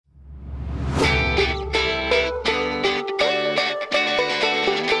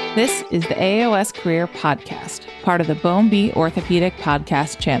This is the AAOS Career Podcast, part of the Bone Beat Orthopedic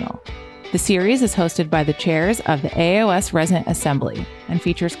Podcast channel. The series is hosted by the chairs of the AAOS Resident Assembly and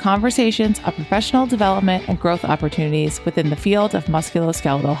features conversations of professional development and growth opportunities within the field of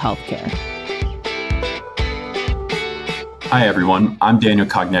musculoskeletal healthcare. Hi, everyone. I'm Daniel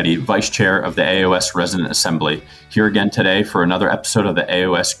Cognetti, Vice Chair of the AAOS Resident Assembly, here again today for another episode of the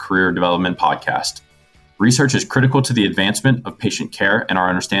AAOS Career Development Podcast. Research is critical to the advancement of patient care and our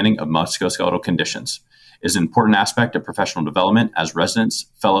understanding of musculoskeletal conditions. It is an important aspect of professional development as residents,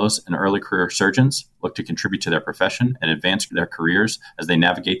 fellows, and early career surgeons look to contribute to their profession and advance their careers as they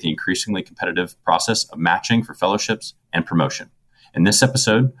navigate the increasingly competitive process of matching for fellowships and promotion. In this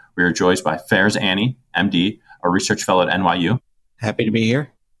episode, we are joined by Fairs Annie, MD, a research fellow at NYU. Happy to be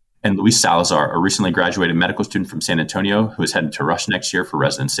here. And Luis Salazar, a recently graduated medical student from San Antonio who is headed to Rush next year for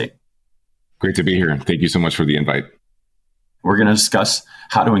residency. Great to be here. Thank you so much for the invite. We're going to discuss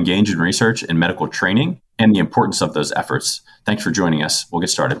how to engage in research and medical training and the importance of those efforts. Thanks for joining us. We'll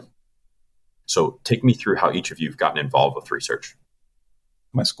get started. So take me through how each of you have gotten involved with research.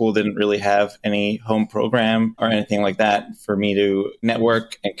 My school didn't really have any home program or anything like that for me to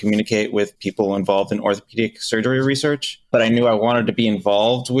network and communicate with people involved in orthopedic surgery research. But I knew I wanted to be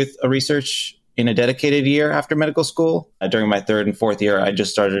involved with a research in a dedicated year after medical school. During my third and fourth year, I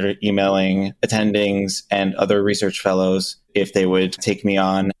just started emailing attendings and other research fellows if they would take me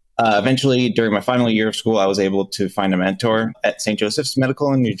on. Eventually, during my final year of school, I was able to find a mentor at St. Joseph's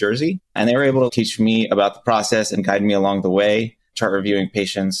Medical in New Jersey, and they were able to teach me about the process and guide me along the way, chart reviewing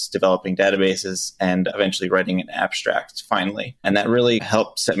patients, developing databases, and eventually writing an abstract finally. And that really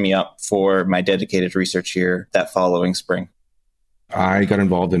helped set me up for my dedicated research year that following spring. I got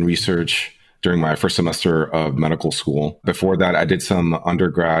involved in research during my first semester of medical school. Before that, I did some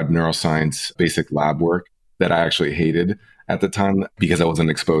undergrad neuroscience basic lab work that I actually hated at the time because I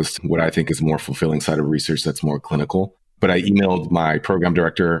wasn't exposed to what I think is a more fulfilling side of research that's more clinical. But I emailed my program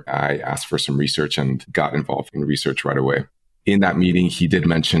director. I asked for some research and got involved in research right away. In that meeting, he did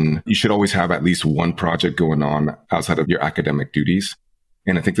mention you should always have at least one project going on outside of your academic duties.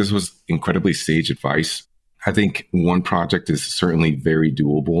 And I think this was incredibly sage advice. I think one project is certainly very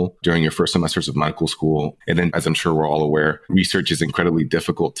doable during your first semesters of medical school. And then, as I'm sure we're all aware, research is incredibly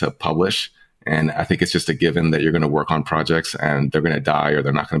difficult to publish. And I think it's just a given that you're going to work on projects and they're going to die or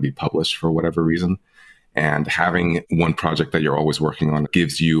they're not going to be published for whatever reason. And having one project that you're always working on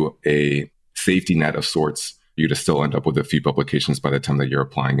gives you a safety net of sorts for you to still end up with a few publications by the time that you're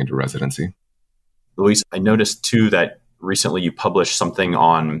applying into residency. Luis, I noticed too that recently you published something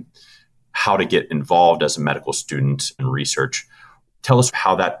on how to get involved as a medical student in research. Tell us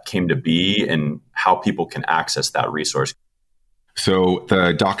how that came to be and how people can access that resource. So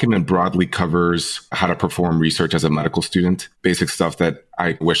the document broadly covers how to perform research as a medical student, basic stuff that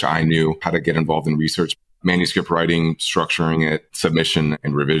I wish I knew how to get involved in research, manuscript writing, structuring it, submission,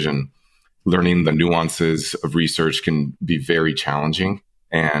 and revision. Learning the nuances of research can be very challenging.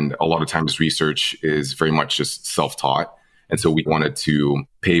 And a lot of times research is very much just self-taught. And so we wanted to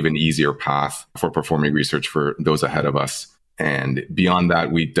pave an easier path for performing research for those ahead of us. And beyond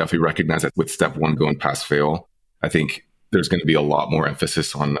that, we definitely recognize that with step one going pass fail, I think there's going to be a lot more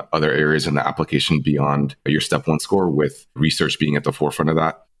emphasis on other areas in the application beyond your step one score, with research being at the forefront of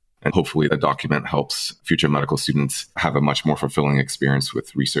that. And hopefully the document helps future medical students have a much more fulfilling experience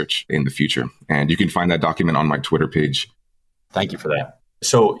with research in the future. And you can find that document on my Twitter page. Thank you for that.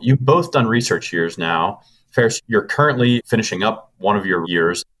 So you've both done research years now. Fairs, you're currently finishing up one of your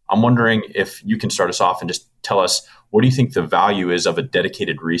years. I'm wondering if you can start us off and just tell us, what do you think the value is of a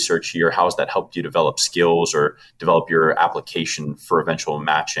dedicated research year? How has that helped you develop skills or develop your application for eventual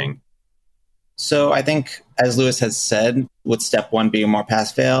matching? So I think, as Luis has said, with step one being more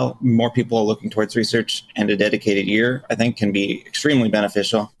pass-fail, more people are looking towards research, and a dedicated year, I think, can be extremely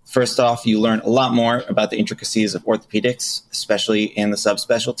beneficial. First off, you learn a lot more about the intricacies of orthopedics, especially in the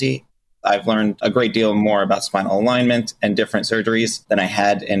subspecialty. I've learned a great deal more about spinal alignment and different surgeries than I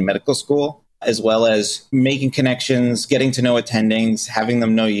had in medical school, as well as making connections, getting to know attendings, having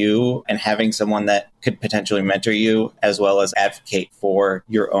them know you, and having someone that could potentially mentor you, as well as advocate for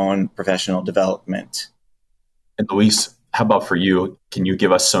your own professional development. And Luis, how about for you? Can you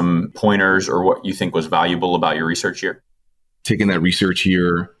give us some pointers or what you think was valuable about your research year? Taking that research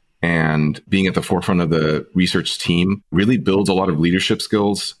year and being at the forefront of the research team really builds a lot of leadership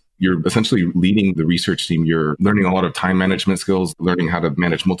skills. You're essentially leading the research team. You're learning a lot of time management skills, learning how to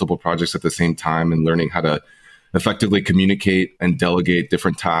manage multiple projects at the same time, and learning how to effectively communicate and delegate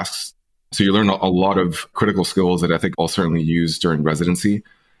different tasks. So you learn a lot of critical skills that I think I'll certainly use during residency.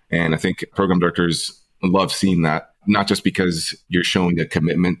 And I think program directors love seeing that. not just because you're showing a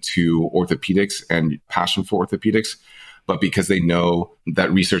commitment to orthopedics and passion for orthopedics, but because they know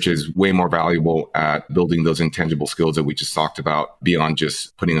that research is way more valuable at building those intangible skills that we just talked about beyond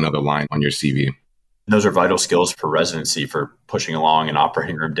just putting another line on your CV. Those are vital skills for residency, for pushing along an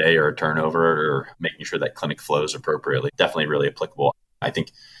operating room day or a turnover or making sure that clinic flows appropriately. Definitely really applicable. I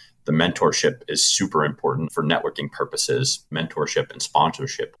think the mentorship is super important for networking purposes, mentorship and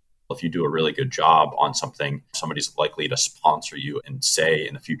sponsorship. If you do a really good job on something, somebody's likely to sponsor you and say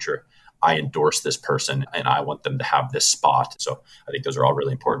in the future, I endorse this person and I want them to have this spot. So I think those are all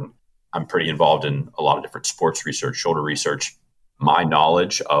really important. I'm pretty involved in a lot of different sports research, shoulder research. My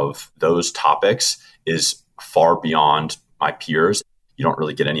knowledge of those topics is far beyond my peers. You don't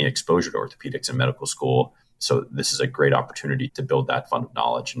really get any exposure to orthopedics in medical school. So this is a great opportunity to build that fund of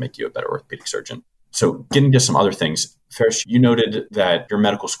knowledge and make you a better orthopedic surgeon. So getting to some other things, Farish, you noted that your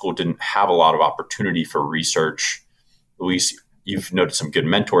medical school didn't have a lot of opportunity for research. Luis, you've noted some good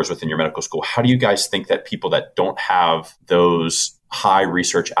mentors within your medical school. How do you guys think that people that don't have those high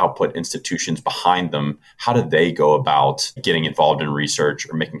research output institutions behind them, how do they go about getting involved in research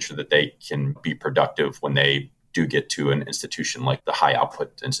or making sure that they can be productive when they do get to an institution like the high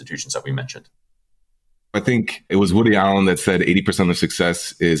output institutions that we mentioned? I think it was Woody Allen that said 80% of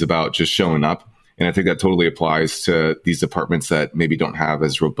success is about just showing up. And I think that totally applies to these departments that maybe don't have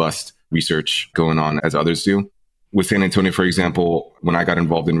as robust research going on as others do. With San Antonio, for example, when I got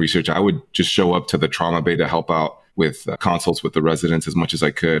involved in research, I would just show up to the trauma bay to help out with consults with the residents as much as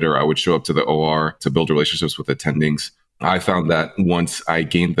I could, or I would show up to the OR to build relationships with attendings. I found that once I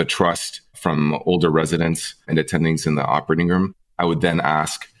gained the trust from older residents and attendings in the operating room, I would then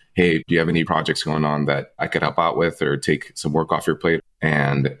ask, hey, do you have any projects going on that I could help out with or take some work off your plate?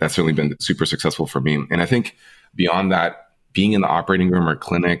 And that's certainly been super successful for me. And I think beyond that, being in the operating room or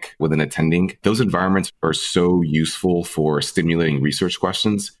clinic with an attending, those environments are so useful for stimulating research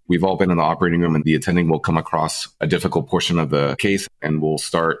questions. We've all been in the operating room and the attending will come across a difficult portion of the case and we'll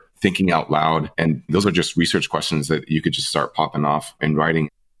start thinking out loud. And those are just research questions that you could just start popping off and writing.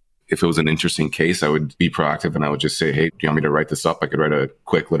 If it was an interesting case, I would be proactive and I would just say, hey, do you want me to write this up? I could write a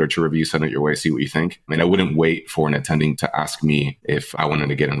quick literature review, send it your way, see what you think. I mean, I wouldn't wait for an attending to ask me if I wanted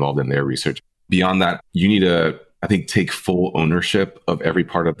to get involved in their research. Beyond that, you need to, I think, take full ownership of every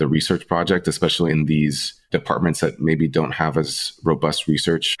part of the research project, especially in these departments that maybe don't have as robust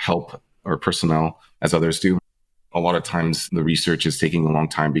research help or personnel as others do. A lot of times the research is taking a long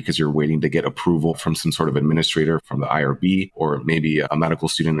time because you're waiting to get approval from some sort of administrator from the IRB, or maybe a medical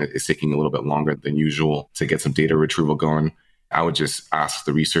student that is taking a little bit longer than usual to get some data retrieval going. I would just ask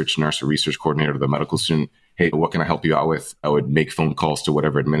the research nurse or research coordinator of the medical student, hey, what can I help you out with? I would make phone calls to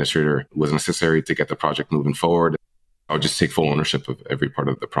whatever administrator was necessary to get the project moving forward. I would just take full ownership of every part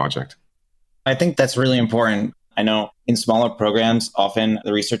of the project. I think that's really important. I know in smaller programs, often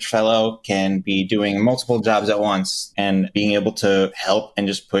the research fellow can be doing multiple jobs at once, and being able to help and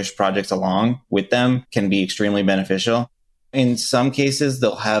just push projects along with them can be extremely beneficial. In some cases,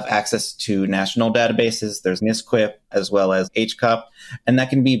 they'll have access to national databases. There's NISQIP as well as HCUP, and that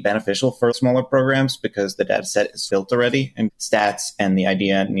can be beneficial for smaller programs because the data set is built already and stats and the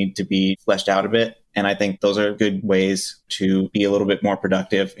idea need to be fleshed out a bit. And I think those are good ways to be a little bit more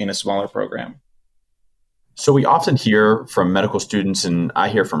productive in a smaller program. So we often hear from medical students, and I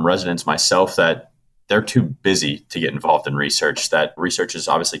hear from residents myself, that they're too busy to get involved in research, that research is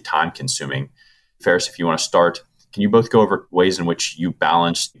obviously time consuming. Farish, if you want to start, can you both go over ways in which you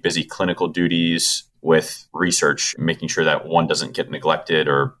balance busy clinical duties with research, making sure that one doesn't get neglected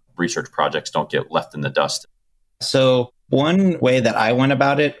or research projects don't get left in the dust? So one way that I went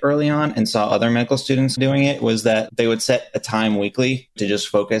about it early on and saw other medical students doing it was that they would set a time weekly to just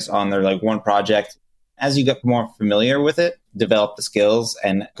focus on their one project. As you get more familiar with it, develop the skills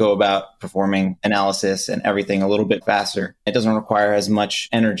and go about performing analysis and everything a little bit faster. It doesn't require as much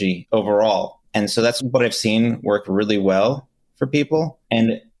energy overall. And so that's what I've seen work really well for people.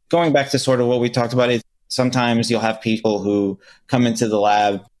 And going back to sort of what we talked about, is sometimes you'll have people who come into the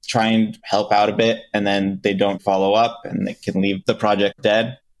lab, try and help out a bit, and then they don't follow up and they can leave the project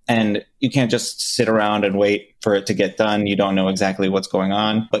dead. And you can't just sit around and wait for it to get done. You don't know exactly what's going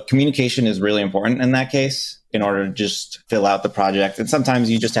on. But communication is really important in that case in order to just fill out the project. And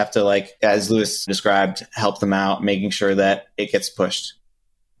sometimes you just have to, as Luis described, help them out, making sure that it gets pushed.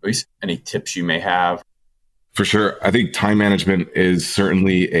 Luis, any tips you may have? For sure. I think time management is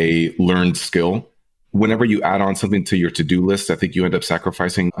certainly a learned skill. Whenever you add on something to your to-do list, I think you end up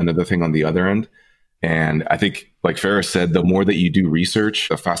sacrificing another thing on the other end. And I think, like Farish said, the more that you do research,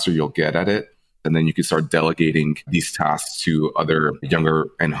 the faster you'll get at it. And then you can start delegating these tasks to other younger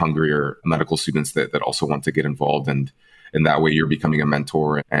and hungrier medical students that also want to get involved. And in that way, you're becoming a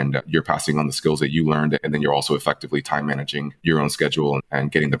mentor and you're passing on the skills that you learned. And then you're also effectively time managing your own schedule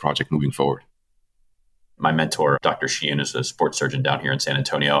and getting the project moving forward. My mentor, Dr. Sheehan, is a sports surgeon down here in San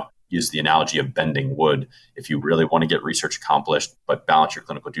Antonio, used the analogy of bending wood. If you really want to get research accomplished, but balance your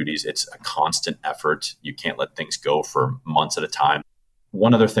clinical duties, it's a constant effort. You can't let things go for months at a time.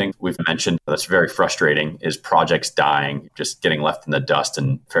 One other thing we've mentioned that's very frustrating is projects dying, just getting left in the dust.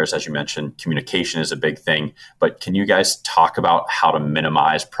 And Faris, as you mentioned, communication is a big thing. But can you guys talk about how to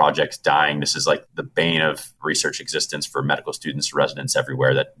minimize projects dying? This is like the bane of research existence for medical students, residents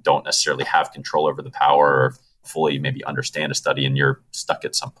everywhere that don't necessarily have control over the power or fully maybe understand a study, and you're stuck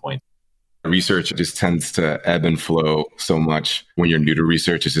at some point. Research just tends to ebb and flow so much. When you're new to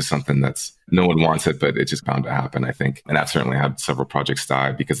research, it's just something that's no one wants it, but it's just bound to happen, I think. And I've certainly had several projects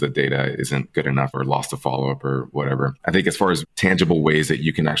die because the data isn't good enough or lost to follow-up or whatever. I think as far as tangible ways that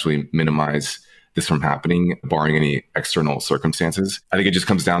you can actually minimize this from happening, barring any external circumstances, I think it just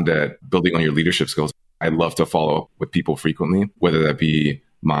comes down to building on your leadership skills. I love to follow up with people frequently, whether that be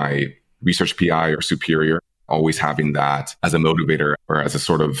my research PI or superior. Always having that as a motivator or as a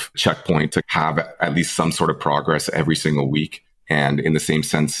sort of checkpoint to have at least some sort of progress every single week. And in the same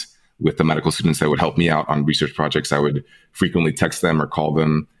sense, with the medical students that would help me out on research projects, I would frequently text them or call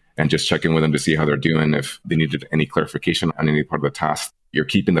them and just check in with them to see how they're doing. If they needed any clarification on any part of the task, you're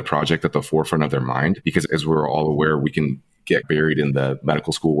keeping the project at the forefront of their mind, because as we're all aware, we can get buried in the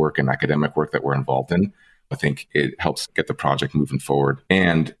medical school work and academic work that we're involved in. I think it helps get the project moving forward.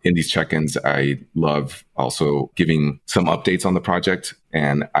 And in these check-ins, I love also giving some updates on the project.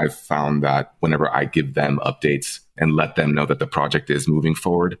 And I've found that whenever I give them updates and let them know that the project is moving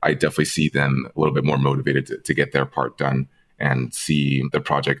forward, I definitely see them a little bit more motivated to get their part done and see the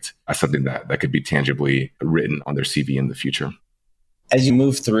project as something that could be tangibly written on their CV in the future. As you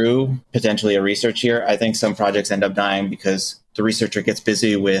move through potentially a research year, I think some projects end up dying because the researcher gets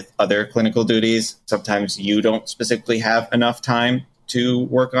busy with other clinical duties. Sometimes you don't specifically have enough time to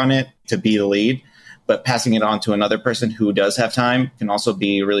work on it to be the lead, but passing it on to another person who does have time can also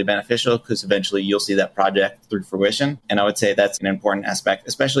be really beneficial, because eventually you'll see that project through fruition. And I would say that's an important aspect,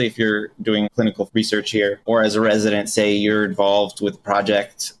 especially if you're doing clinical research here, or as a resident, say you're involved with a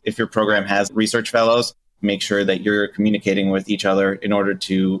project. If your program has research fellows, make sure that you're communicating with each other in order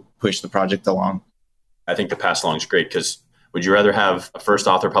to push the project along. I think the pass along is great, because would you rather have a first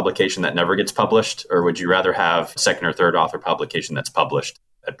author publication that never gets published, or would you rather have a second or third author publication that's published?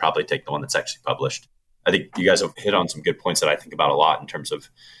 I'd probably take the one that's actually published. I think you guys have hit on some good points that I think about a lot in terms of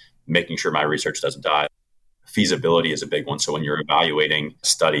making sure my research doesn't die. Feasibility is a big one. So when you're evaluating a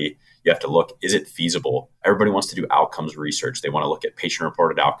study, you have to look, is it feasible? Everybody wants to do outcomes research. They want to look at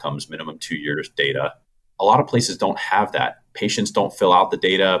patient-reported outcomes, minimum 2 years data. A lot of places don't have that. Patients don't fill out the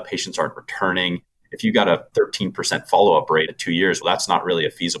data. Patients aren't returning. If you got a 13% follow-up rate at 2 years, well, that's not really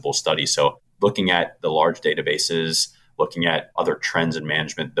a feasible study. So looking at the large databases, looking at other trends in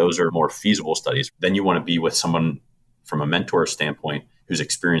management, those are more feasible studies. Then you want to be with someone from a mentor standpoint who's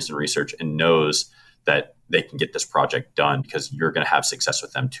experienced in research and knows that they can get this project done, because you're going to have success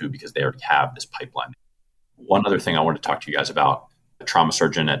with them too, because they already have this pipeline. One other thing I wanted to talk to you guys about, a trauma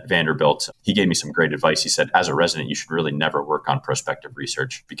surgeon at Vanderbilt, he gave me some great advice. He said, as a resident, you should really never work on prospective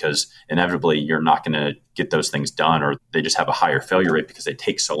research, because inevitably you're not going to get those things done, or they just have a higher failure rate because they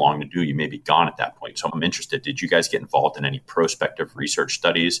take so long to do. You may be gone at that point. So I'm interested, did you guys get involved in any prospective research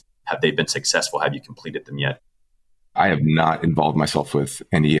studies? Have they been successful? Have you completed them yet? I have not involved myself with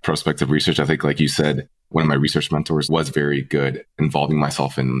any prospective research. I think, like you said, one of my research mentors was very good involving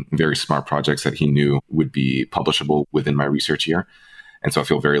myself in very smart projects that he knew would be publishable within my research year. And so I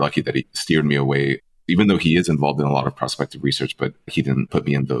feel very lucky that he steered me away, even though he is involved in a lot of prospective research, but he didn't put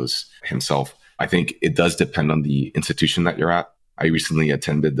me in those himself. I think it does depend on the institution that you're at. I recently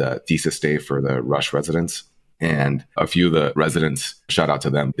attended the thesis day for the Rush residents, and a few of the residents, shout out to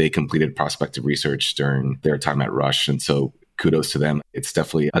them, they completed prospective research during their time at Rush. And so kudos to them. It's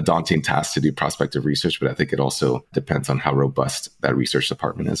definitely a daunting task to do prospective research, but I think it also depends on how robust that research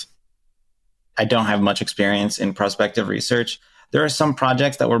department is. I don't have much experience in prospective research. There are some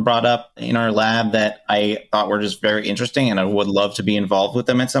projects that were brought up in our lab that I thought were just very interesting, and I would love to be involved with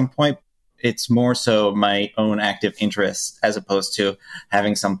them at some point. It's more so my own active interest as opposed to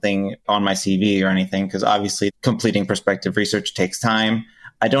having something on my CV or anything, because obviously completing prospective research takes time.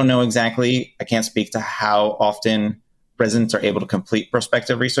 I don't know exactly. I can't speak to how often residents are able to complete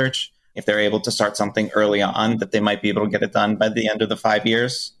prospective research. If they're able to start something early on, that they might be able to get it done by the end of the 5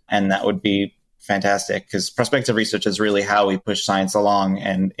 years. And that would be fantastic, because prospective research is really how we push science along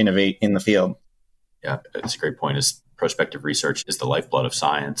and innovate in the field. Yeah, that's a great point. Is prospective research is the lifeblood of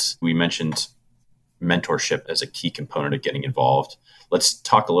science. We mentioned mentorship as a key component of getting involved. Let's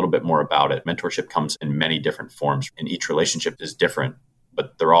talk a little bit more about it. Mentorship comes in many different forms, and each relationship is different,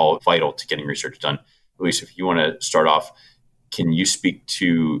 but they're all vital to getting research done. Luis, if you want to start off, can you speak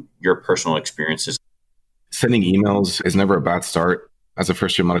to your personal experiences? Sending emails is never a bad start. As a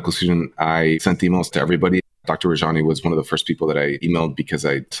first-year medical student, I sent emails to everybody. Dr. Rajani was one of the first people that I emailed because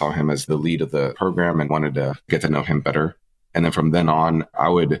I saw him as the lead of the program and wanted to get to know him better. And then from then on, I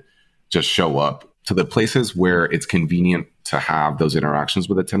would just show up to the places where it's convenient to have those interactions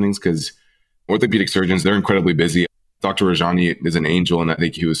with attendings, because orthopedic surgeons, they're incredibly busy. Dr. Rajani is an angel, and I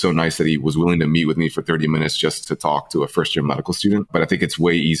think he was so nice that he was willing to meet with me for 30 minutes just to talk to a first-year medical student. But I think it's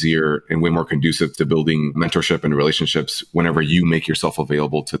way easier and way more conducive to building mentorship and relationships whenever you make yourself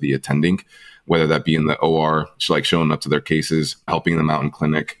available to the attending, whether that be in the OR, like showing up to their cases, helping them out in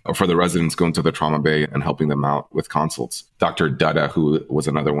clinic, or for the residents going to the trauma bay and helping them out with consults. Dr. Dutta, who was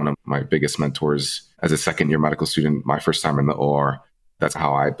another one of my biggest mentors as a second-year medical student, my first time in the OR, that's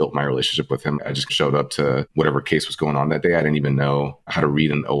how I built my relationship with him. I just showed up to whatever case was going on that day. I didn't even know how to read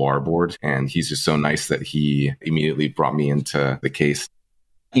an OR board. And he's just so nice that he immediately brought me into the case.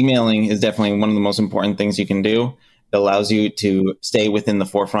 Emailing is definitely one of the most important things you can do. It allows you to stay within the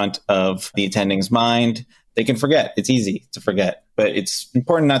forefront of the attending's mind. They can forget. It's easy to forget, but it's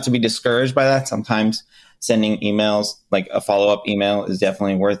important not to be discouraged by that. Sometimes sending emails, like a follow-up email, is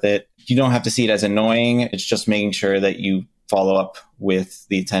definitely worth it. You don't have to see it as annoying. It's just making sure that you follow up with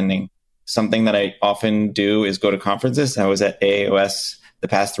the attending. Something that I often do is go to conferences. I was at AAOS the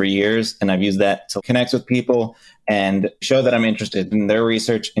past 3 years, and I've used that to connect with people and show that I'm interested in their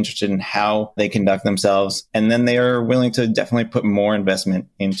research, interested in how they conduct themselves. And then they are willing to definitely put more investment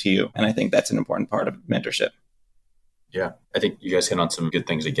into you. And I think that's an important part of mentorship. Yeah, I think you guys hit on some good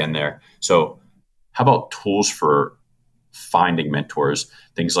things again there. So how about tools for finding mentors?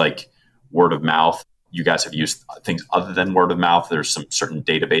 Things like word of mouth. You guys have used things other than word of mouth. There's some certain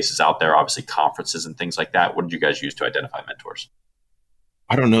databases out there, obviously conferences and things like that. What did you guys use to identify mentors?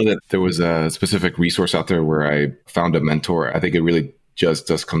 I don't know that there was a specific resource out there where I found a mentor. I think it really just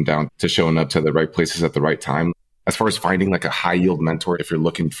does come down to showing up to the right places at the right time. As far as finding like a high yield mentor, if you're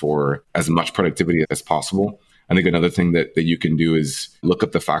looking for as much productivity as possible, I think another thing that you can do is look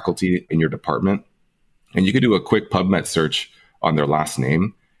up the faculty in your department, and you can do a quick PubMed search on their last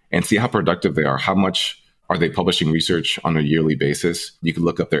name and see how productive they are. How much are they publishing research on a yearly basis? You can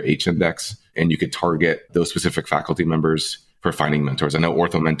look up their H-index, and you could target those specific faculty members for finding mentors. I know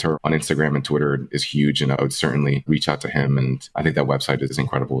OrthoMentor on Instagram and Twitter is huge, and I would certainly reach out to him. And I think that website is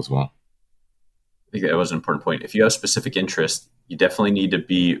incredible as well. I think that was an important point. If you have specific interest, you definitely need to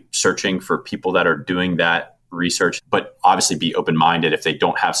be searching for people that are doing that research, but obviously be open-minded if they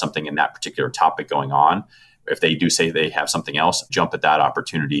don't have something in that particular topic going on. If they do say they have something else, jump at that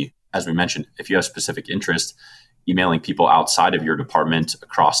opportunity. As we mentioned, if you have specific interest, emailing people outside of your department,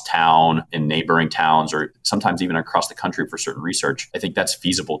 across town, in neighboring towns, or sometimes even across the country for certain research, I think that's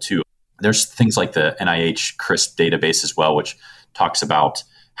feasible too. There's things like the NIH CRISP database as well, which talks about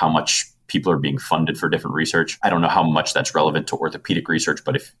how much people are being funded for different research. I don't know how much that's relevant to orthopedic research,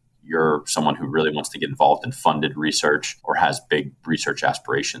 but if you're someone who really wants to get involved in funded research or has big research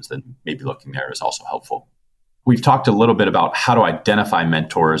aspirations, then maybe looking there is also helpful. We've talked a little bit about how to identify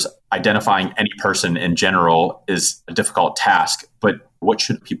mentors. Identifying any person in general is a difficult task, but what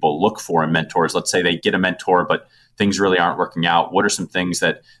should people look for in mentors? Let's say they get a mentor, but things really aren't working out. What are some things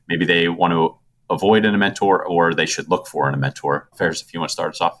that maybe they want to avoid in a mentor or they should look for in a mentor? Fares, if you want to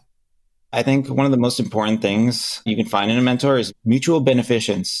start us off. I think one of the most important things you can find in a mentor is mutual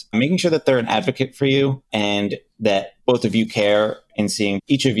beneficence, making sure that they're an advocate for you and that both of you care in seeing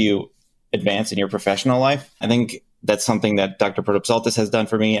each of you advance in your professional life. I think that's something that Dr. Protopsaltis has done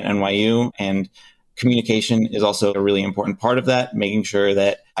for me at NYU, and communication is also a really important part of that, making sure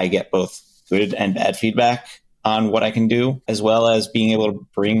that I get both good and bad feedback on what I can do, as well as being able to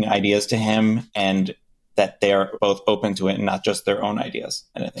bring ideas to him and that they are both open to it and not just their own ideas.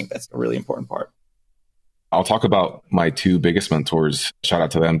 And I think that's a really important part. I'll talk about my two biggest mentors. Shout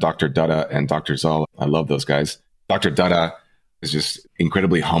out to them, Dr. Dutta and Dr. Zal. I love those guys. Dr. Dutta is just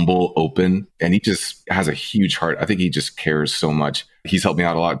incredibly humble, open, and he just has a huge heart. I think he just cares so much. He's helped me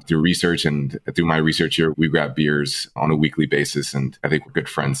out a lot through research, and through my research here, we grab beers on a weekly basis. And I think we're good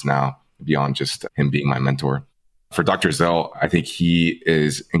friends now beyond just him being my mentor. For Dr. Zell, I think he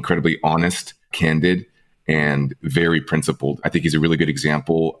is incredibly honest, candid, and very principled. I think he's a really good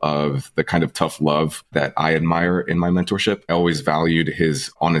example of the kind of tough love that I admire in my mentorship. I always valued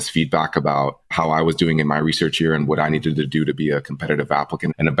his honest feedback about how I was doing in my research year and what I needed to do to be a competitive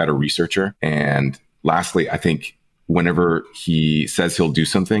applicant and a better researcher. And lastly, I think whenever he says he'll do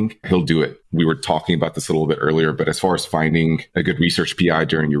something, he'll do it. We were talking about this a little bit earlier, but as far as finding a good research PI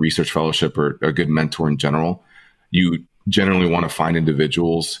during your research fellowship or a good mentor in general, you generally want to find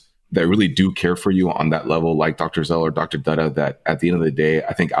individuals that really do care for you on that level, like Dr. Zell or Dr. Dutta, that at the end of the day,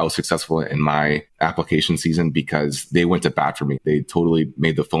 I think I was successful in my application season because they went to bat for me. They totally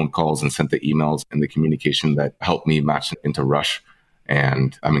made the phone calls and sent the emails and the communication that helped me match into Rush.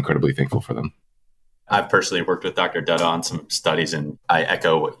 And I'm incredibly thankful for them. I've personally worked with Dr. Dutta on some studies, and I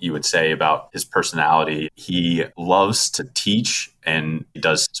echo what you would say about his personality. He loves to teach, and he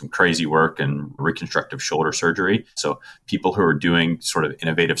does some crazy work in reconstructive shoulder surgery. So people who are doing sort of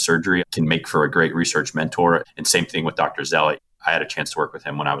innovative surgery can make for a great research mentor. And same thing with Dr. Zell. I had a chance to work with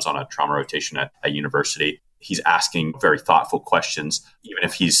him when I was on a trauma rotation at university. He's asking very thoughtful questions, even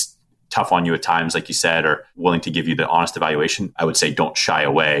if he's tough on you at times, like you said, or willing to give you the honest evaluation. I would say don't shy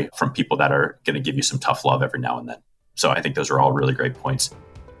away from people that are going to give you some tough love every now and then. So I think those are all really great points.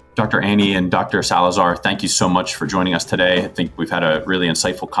 Dr. Annie and Dr. Salazar, thank you so much for joining us today. I think we've had a really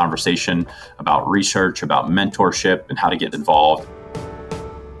insightful conversation about research, about mentorship, and how to get involved.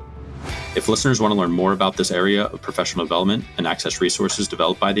 If listeners want to learn more about this area of professional development and access resources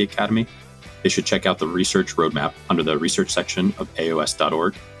developed by the Academy, they should check out the research roadmap under the research section of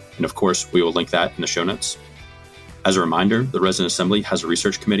AOS.org. And of course, we will link that in the show notes. As a reminder, the Resident Assembly has a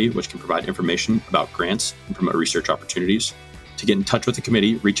research committee which can provide information about grants and promote research opportunities. To get in touch with the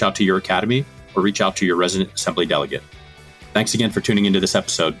committee, reach out to your academy or reach out to your Resident Assembly delegate. Thanks again for tuning into this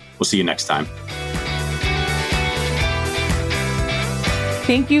episode. We'll see you next time.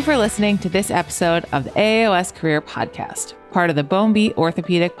 Thank you for listening to this episode of the AAOS Career Podcast, part of the Bone Beat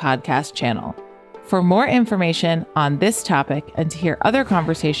Orthopedic Podcast channel. For more information on this topic and to hear other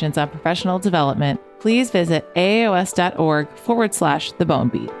conversations on professional development, please visit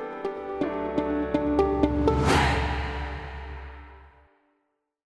aaos.org/thebonebeat.